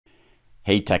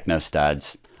Hey, Techno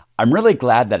Studs. I'm really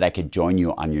glad that I could join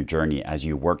you on your journey as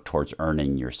you work towards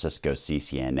earning your Cisco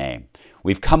CCNA.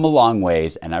 We've come a long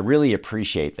ways, and I really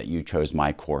appreciate that you chose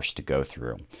my course to go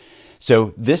through.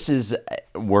 So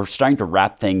we're starting to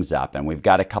wrap things up, and we've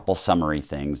got a couple summary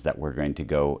things that we're going to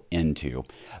go into.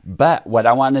 But what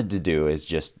I wanted to do is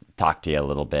just talk to you a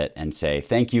little bit and say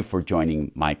thank you for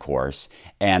joining my course.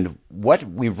 And what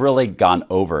we've really gone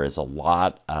over is a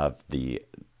lot of the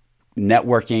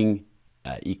networking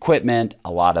equipment,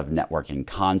 a lot of networking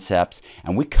concepts,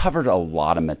 and we covered a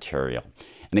lot of material.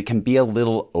 And it can be a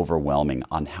little overwhelming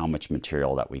on how much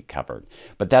material that we covered.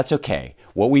 But that's okay.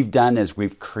 What we've done is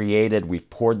we've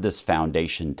poured this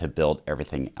foundation to build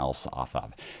everything else off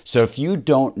of. So if you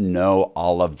don't know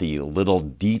all of the little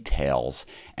details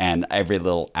and every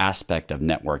little aspect of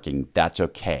networking, that's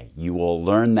okay. You will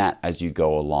learn that as you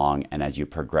go along and as you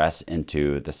progress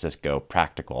into the Cisco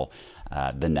Practical,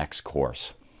 the next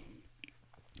course.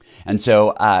 And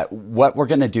so what we're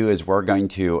going to do is we're going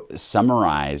to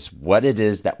summarize what it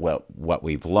is that what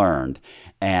we've learned.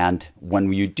 And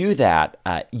when you do that,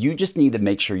 you just need to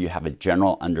make sure you have a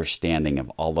general understanding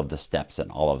of all of the steps and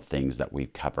all of the things that we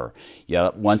cover.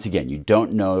 Once again, you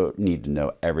don't need to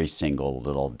know every single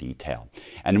little detail.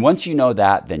 And once you know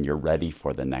that, then you're ready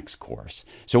for the next course.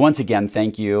 So once again,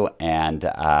 thank you, and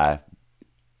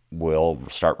we'll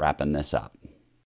start wrapping this up.